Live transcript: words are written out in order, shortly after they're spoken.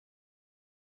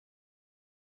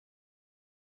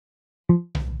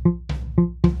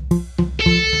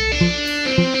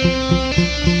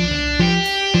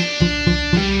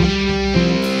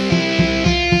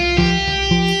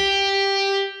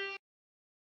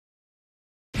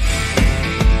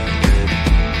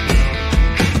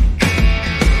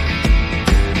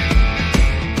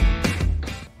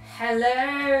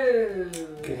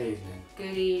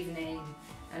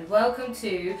welcome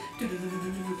to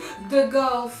the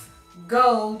Golf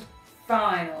Gold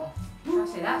Final. I'll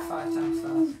say that 5 times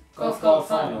fast. Golf Gold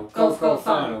Final. Golf Gold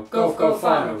Final. Golf Gold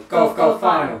Final. Golf Gold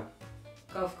Final.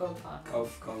 Golf Gold Final.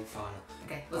 Golf Gold Final.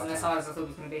 Okay, wasn't as hard as I thought it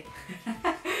was going to be.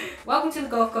 Welcome to the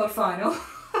Golf Gold Final.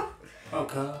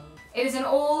 Welcome. It is an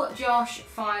all Josh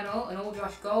final, an all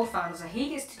Josh Gold final, so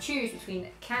he gets to choose between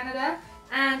Canada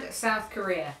and South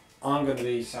Korea. I'm going to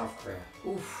be South Korea.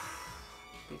 Oof,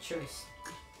 good choice.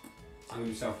 I'm going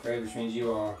to be South Korea, which means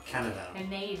you are Canada.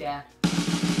 Canada.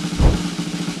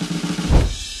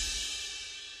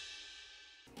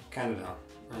 Canada.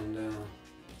 And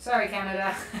sorry,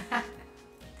 Canada.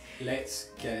 let's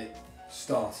get it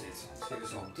started. Let's get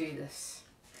this on. Do this.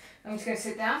 I'm just going to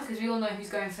sit down because we all know who's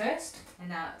going first. And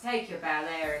now take your bow.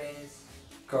 There it is.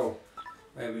 Cool.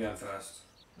 Where are we going first?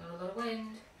 Not a lot of wind.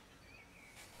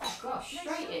 Oh gosh,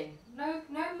 straight in. No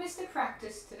Mr.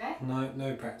 Practice today.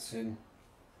 No practicing.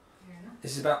 Fair enough.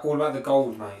 This is all about the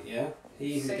gold, mate, yeah?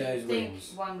 He who So goes you think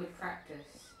wins. one would practice?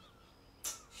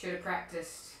 Should have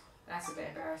practiced. That's a bit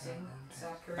embarrassing.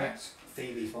 South Korea. That's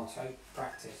Phoebe's motto.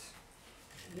 Practice.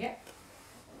 Yep.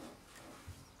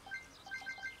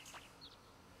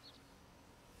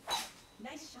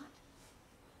 Nice shot.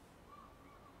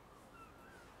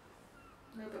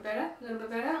 A little bit better. A little bit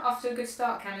better. Off to a good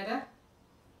start, Canada.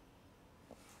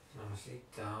 Nicely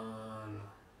done.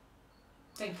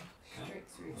 Thank you. Okay. Straight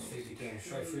through. What's Phoebe doing?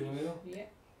 Straight through the middle?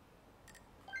 Yep.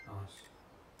 Nice.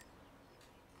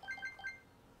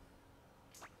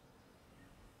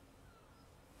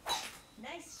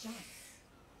 Nice shot.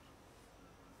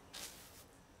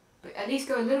 But at least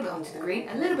go a little bit onto the green.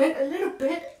 A little bit. A little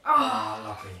bit. Ah. Ah,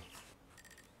 lucky.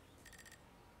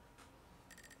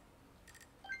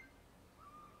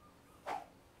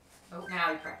 Oh,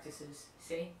 now he practices.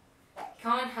 See?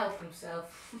 Can't help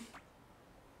himself.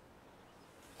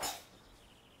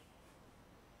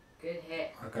 Good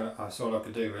hit. That's all I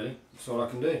could do, really. That's all I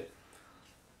can do.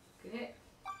 Good hit.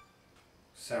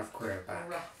 South Korea back.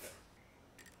 Rough.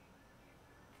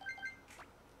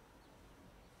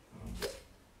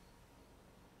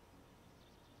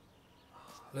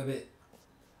 A little bit.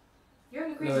 You're on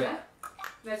the green No, there.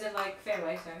 There's a like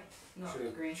fairway, sorry.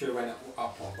 Not green. Should have went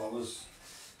up one, but I was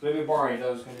a little bit worried I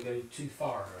was going to go too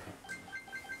far.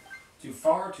 Too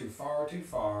far, too far, too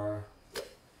far.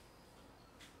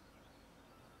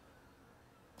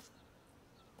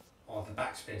 Oh, the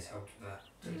backspin's helped with that.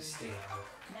 Took the sting out of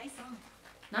it. Nice on.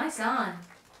 Nice on.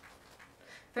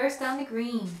 First down the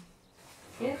green.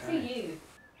 Good for Okay. you.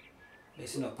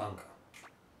 It's not bunker.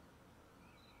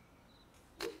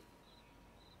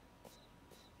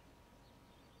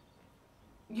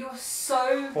 You're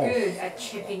so good at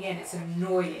chipping in, it's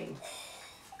annoying.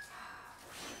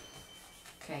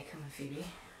 Okay, come on, Phoebe.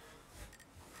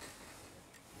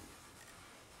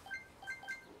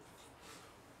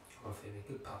 Oh, Phoebe,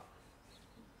 good putt.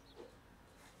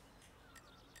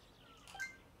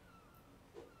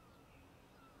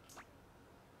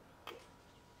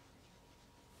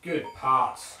 Good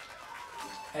putt.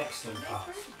 Excellent putt.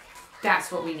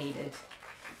 That's what we needed.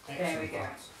 Excellent There we go.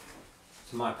 putt.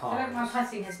 So my I feel like my part.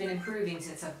 putting has been improving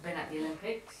since I've been at the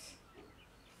Olympics.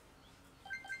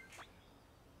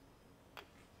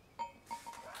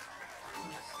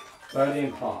 Birdie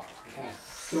and par. Okay.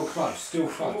 Still close, still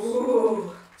close.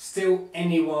 Ooh. Still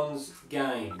anyone's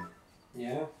game.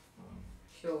 Yeah?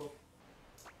 Sure.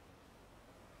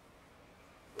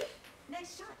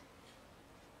 Nice shot.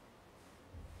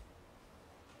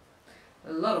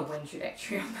 A lot of wind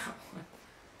trajectory on that one.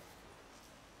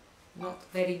 Not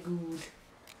very good.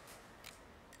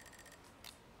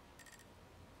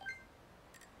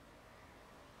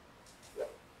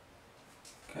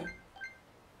 Okay.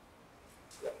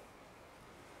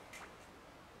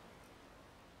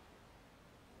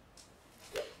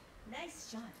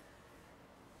 Nice shot.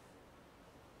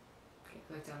 Okay,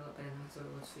 it worked out a lot better than I thought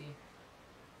it was for you.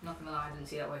 Not gonna lie, I didn't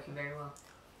see that working very well.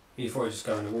 You thought it just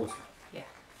go in the water? Yeah.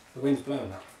 The wind's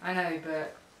blowing up. I know,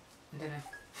 but I don't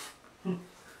know.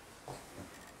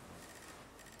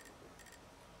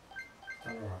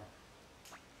 Done alright.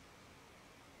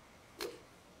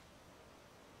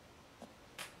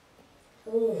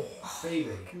 Oh,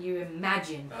 Phoebe. Can you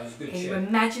imagine? That was a good Can you chip.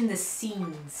 imagine the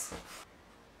scenes?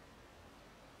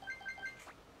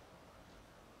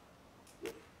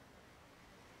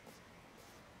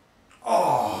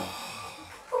 Oh!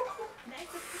 Nice.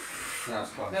 That was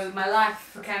close. No, my life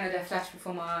for Canada flashed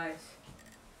before my eyes.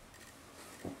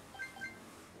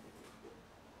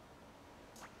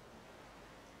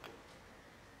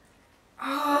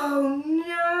 Oh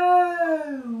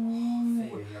no!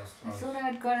 Phoebe, that was I close. thought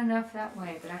I'd got enough that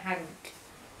way, but I hadn't.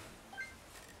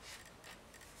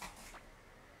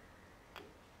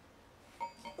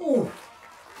 Oh,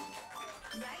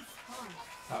 Nice par.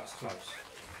 that was close.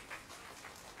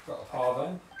 Got a par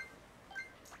then.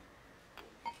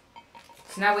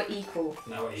 So now we're equal,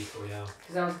 Now we're equal, yeah.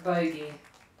 because I was bogey.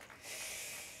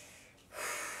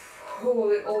 Oh,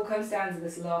 it all comes down to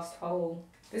this last hole.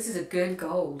 This is a good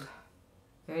gold.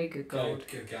 Very good gold.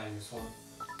 Good game, this one.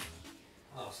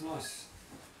 Oh, it's nice.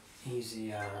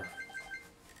 Easy,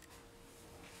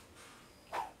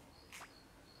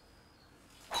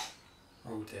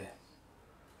 oh dear.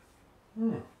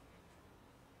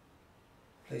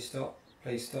 Please stop,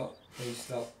 please stop, please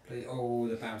stop, please. Oh,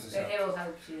 the bounce is The up. hill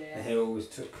helps you The there. hill always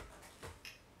took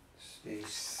the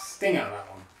sting out of that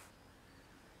one.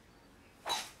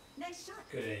 Nice shot.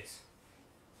 Good it is.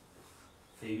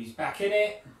 Phoebe's back in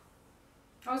it.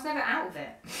 I was never out of it.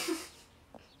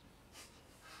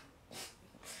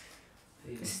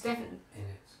 Phoebe's This is definitely in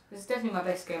it. this is definitely my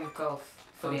best game of golf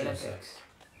for the 100%. Olympics.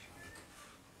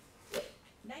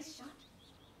 Nice shot.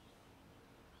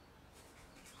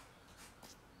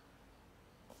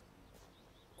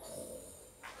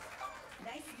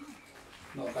 Nice hit.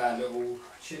 Not a bad little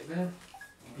chip there.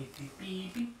 Beep, beep,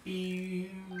 beep, beep,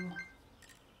 beep.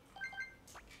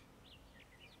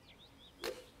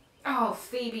 Oh,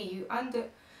 Phoebe, you under.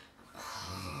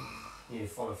 You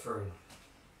follow through.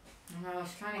 No, I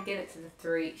was trying to get it to the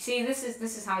 3. See, this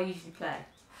is how I usually play.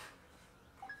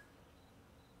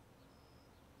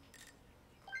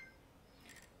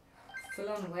 Full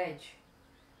on wedge.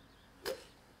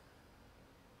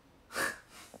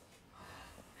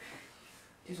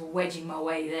 Just wedging my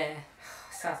way there.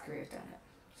 South Korea's done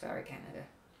it. Sorry, Canada.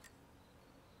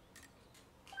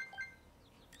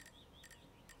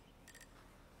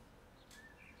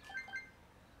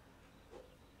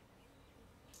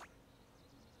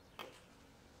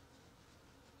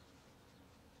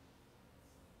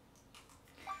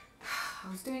 I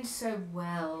was doing so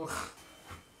well.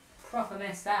 Proper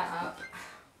messed that up.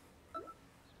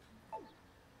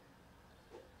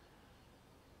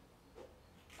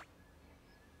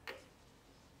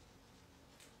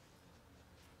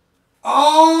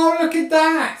 Oh, look at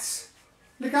that!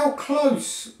 Look how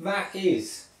close that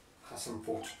is. That's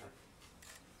unfortunate.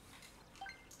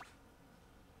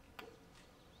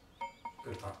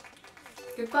 Good putt.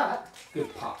 Good butt.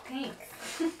 Good putt.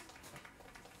 Thanks.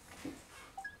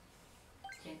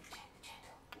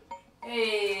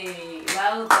 Hey,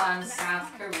 well done,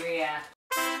 South Korea.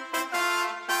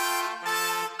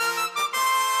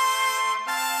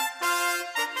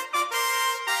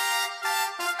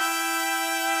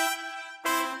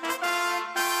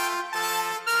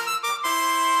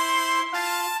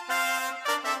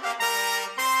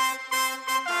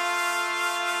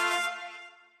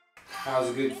 That was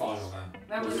a good final then.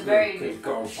 That It was a good- very good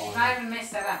goal final. If I hadn't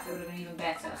messed that up, it would have been even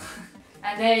better.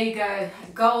 And there you go.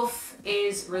 Golf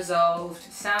is resolved.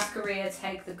 South Korea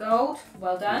take the gold.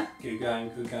 Well done. Good game,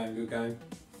 good game, good game.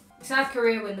 South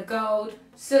Korea win the gold.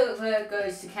 Silver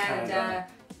goes to Canada. Canada.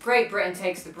 Great Britain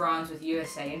takes the bronze with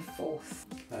USA in 4th.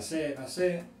 That's it, that's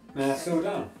it. Man, that's all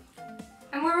done.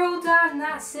 And we're all done.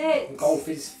 That's it. The golf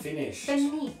is finished.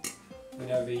 Finite. We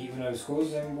know the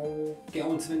scores and we'll get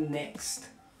on to the next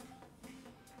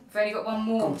We've only got one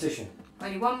more. competition.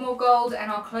 Only one more gold and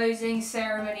our closing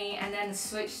ceremony, and then the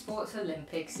Switch Sports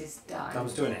Olympics is done.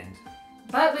 Comes to an end.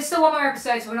 But we're still one more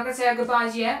episode, so we're not going to say our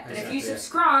goodbyes yet. But if you Exactly.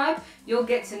 subscribe, you'll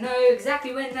get to know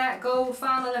exactly when that gold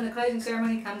final and the closing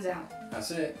ceremony comes out.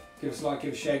 That's it. Give us a like,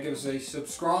 give us a share, give us a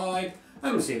subscribe,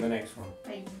 and we'll see you in the next one.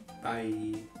 Bye.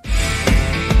 Bye.